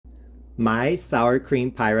My sour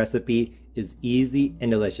cream pie recipe is easy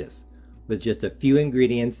and delicious. With just a few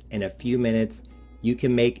ingredients and a few minutes, you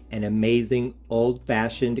can make an amazing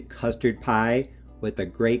old-fashioned custard pie with a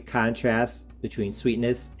great contrast between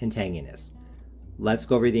sweetness and tanginess. Let's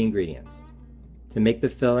go over the ingredients. To make the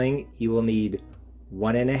filling, you will need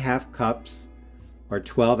 1.5 cups or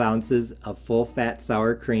 12 ounces of full-fat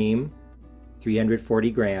sour cream,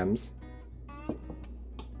 340 grams,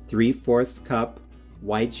 3/4 cup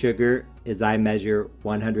white sugar as I measure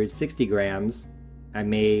 160 grams. I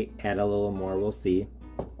may add a little more, we'll see.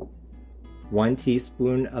 1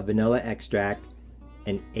 teaspoon of vanilla extract,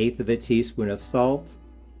 1/8 of a teaspoon of salt,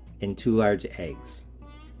 and 2 large eggs.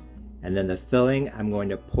 And then the filling I'm going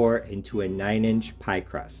to pour into a 9-inch pie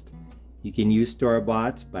crust. You can use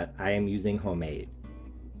store-bought, but I am using homemade.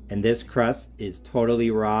 And this crust is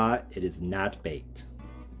totally raw, it is not baked.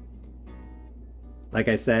 Like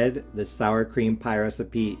I said, the sour cream pie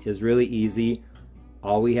recipe is really easy.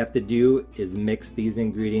 All we have to do is mix these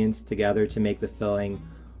ingredients together to make the filling,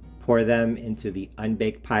 pour them into the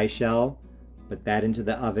unbaked pie shell, put that into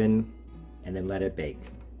the oven, and then let it bake.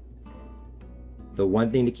 The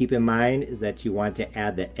one thing to keep in mind is that you want to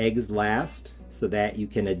add the eggs last so that you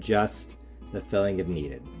can adjust the filling if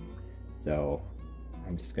needed. So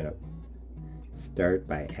I'm just gonna start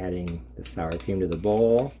by adding the sour cream to the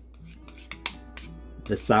bowl.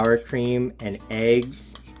 The sour cream and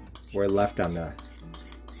eggs were left on the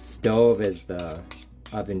stove as the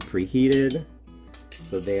oven preheated,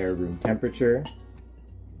 so they are room temperature.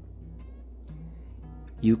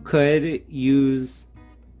 You could use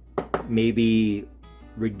maybe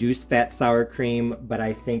reduced fat sour cream, but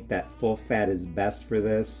I think that full fat is best for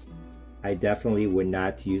this. I definitely would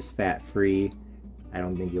not use fat-free. I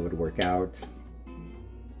don't think it would work out.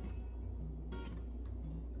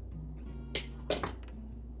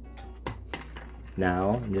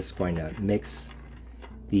 Now I'm just going to mix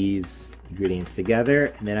these ingredients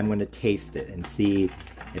together, and then I'm going to taste it and see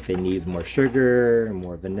if it needs more sugar,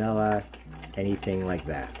 more vanilla, anything like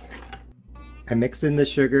that. I mixed in the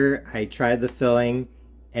sugar, I tried the filling,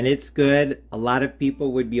 and it's good. A lot of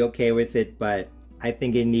people would be okay with it, but I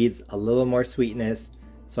think it needs a little more sweetness.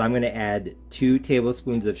 So I'm going to add 2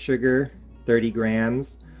 tablespoons of sugar, 30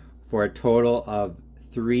 grams, for a total of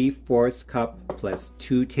 3/4 cup plus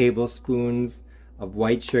 2 tablespoons of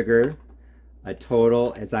white sugar, a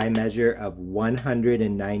total as I measure of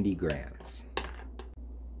 190 grams.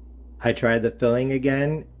 I tried the filling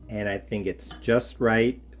again, and I think it's just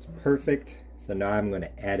right. It's perfect. So now I'm going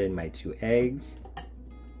to add in my 2 eggs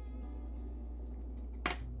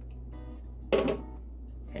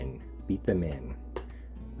and beat them in.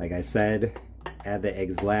 Like I said, add the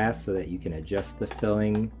eggs last so that you can adjust the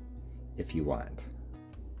filling if you want.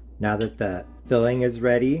 Now that the filling is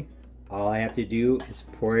ready, all I have to do is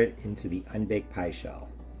pour it into the unbaked pie shell.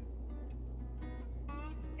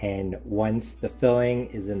 And once the filling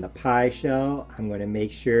is in the pie shell, I'm going to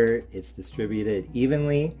make sure it's distributed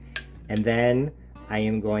evenly. And then I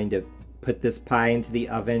am going to put this pie into the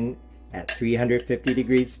oven at 350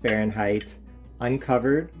 degrees Fahrenheit,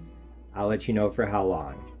 uncovered. I'll let you know for how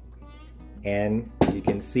long. And you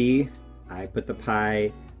can see I put the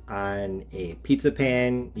pie on a pizza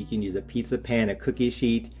pan. You can use a pizza pan, a cookie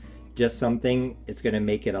sheet, just something. It's going to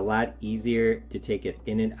make it a lot easier to take it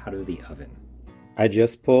in and out of the oven. I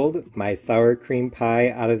just pulled my sour cream pie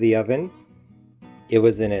out of the oven. It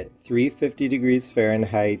was in at 350 degrees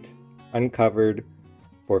Fahrenheit, uncovered,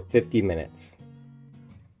 for 50 minutes.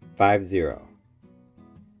 50.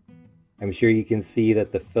 I'm sure you can see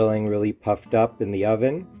that the filling really puffed up in the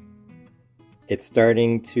oven. It's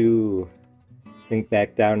starting to sink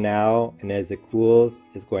back down now, and as it cools,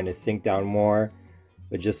 it's going to sink down more.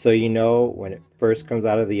 But just so you know, when it first comes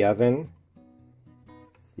out of the oven,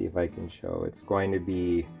 let's see if I can show, it's going to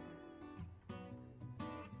be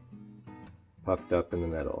puffed up in the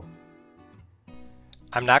middle.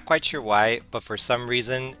 I'm not quite sure why, but for some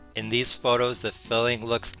reason in these photos the filling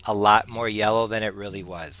looks a lot more yellow than it really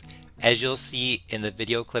was. As you'll see in the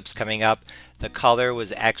video clips coming up, the color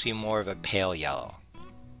was actually more of a pale yellow.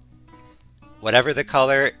 Whatever the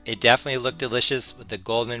color, it definitely looked delicious with the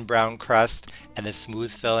golden brown crust and the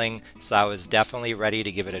smooth filling, so I was definitely ready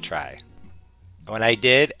to give it a try. When I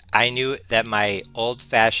did, I knew that my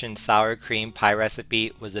old-fashioned sour cream pie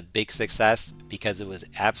recipe was a big success because it was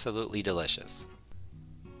absolutely delicious.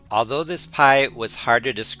 Although this pie was hard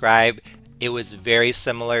to describe, it was very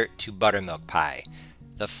similar to buttermilk pie.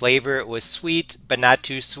 The flavor was sweet, but not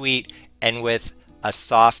too sweet, and with a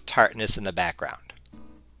soft tartness in the background.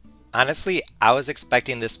 Honestly, I was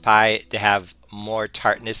expecting this pie to have more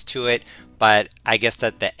tartness to it, but I guess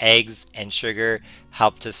that the eggs and sugar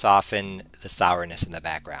help to soften the sourness in the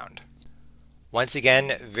background. Once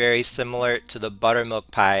again, very similar to the buttermilk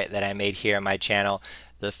pie that I made here on my channel.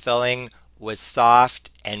 The filling was soft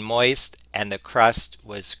and moist, and the crust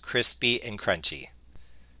was crispy and crunchy.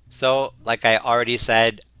 So, like I already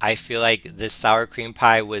said, I feel like this sour cream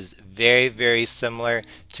pie was very similar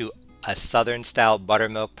to a southern style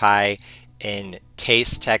buttermilk pie in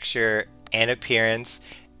taste, texture, and appearance.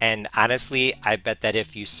 And honestly, I bet that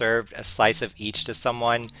if you served a slice of each to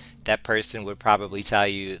someone, that person would probably tell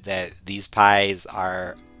you that these pies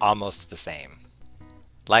are almost the same.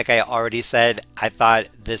 Like I already said, I thought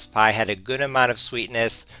this pie had a good amount of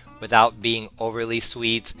sweetness without being overly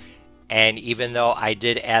sweet. And even though I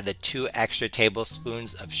did add the 2 extra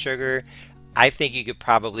tablespoons of sugar, I think you could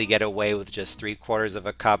probably get away with just 3/4 of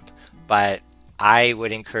a cup, but I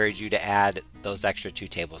would encourage you to add those extra 2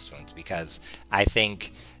 tablespoons because I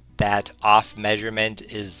think that off measurement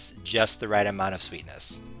is just the right amount of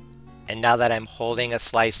sweetness. And now that I'm holding a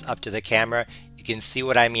slice up to the camera, you can see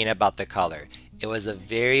what I mean about the color. It was a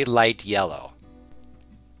very light yellow.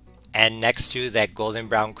 And next to that golden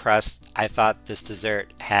brown crust, I thought this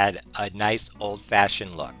dessert had a nice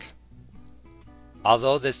old-fashioned look.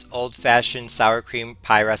 Although this old-fashioned sour cream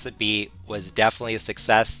pie recipe was definitely a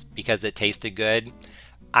success because it tasted good,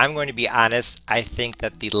 I'm going to be honest, I think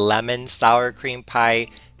that the lemon sour cream pie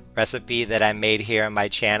recipe that I made here on my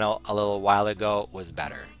channel a little while ago was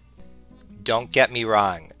better. Don't get me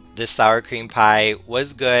wrong, this sour cream pie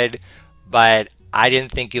was good, but I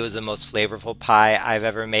didn't think it was the most flavorful pie I've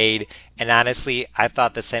ever made, and honestly, I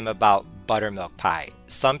thought the same about buttermilk pie.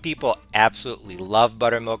 Some people absolutely love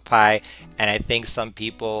buttermilk pie, and I think some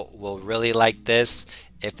people will really like this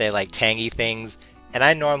if they like tangy things, and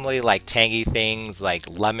I normally like tangy things like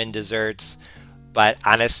lemon desserts, but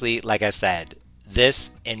honestly, like I said,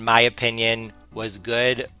 this, in my opinion, was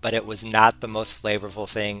good, but it was not the most flavorful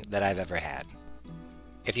thing that I've ever had.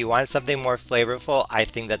 If you want something more flavorful, I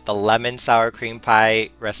think that the lemon sour cream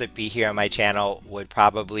pie recipe here on my channel would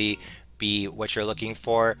probably be what you're looking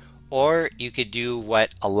for. Or you could do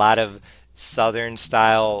what a lot of southern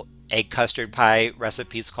style egg custard pie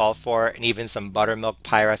recipes call for, and even some buttermilk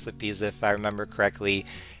pie recipes if I remember correctly.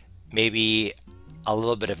 Maybe a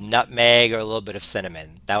little bit of nutmeg or a little bit of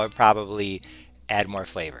cinnamon. That would probably add more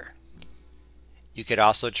flavor. You could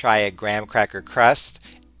also try a graham cracker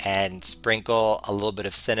crust and sprinkle a little bit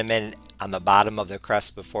of cinnamon on the bottom of the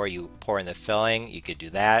crust before you pour in the filling. You could do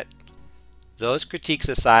that. Those critiques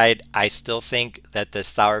aside, I still think that the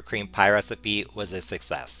sour cream pie recipe was a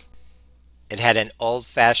success. It had an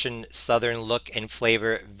old-fashioned southern look and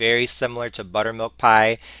flavor very similar to buttermilk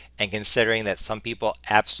pie, and considering that some people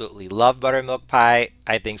absolutely love buttermilk pie,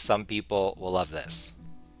 I think some people will love this.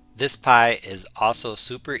 This pie is also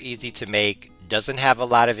super easy to make, doesn't have a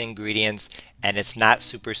lot of ingredients, and it's not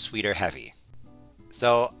super sweet or heavy.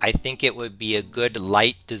 So I think it would be a good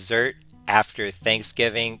light dessert after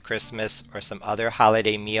Thanksgiving, Christmas, or some other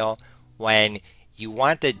holiday meal when you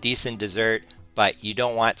want a decent dessert, but you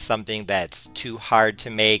don't want something that's too hard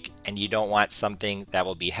to make and you don't want something that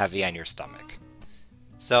will be heavy on your stomach.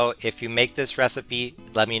 So if you make this recipe,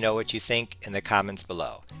 let me know what you think in the comments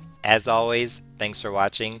below. As always, thanks for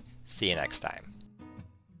watching. See you next time.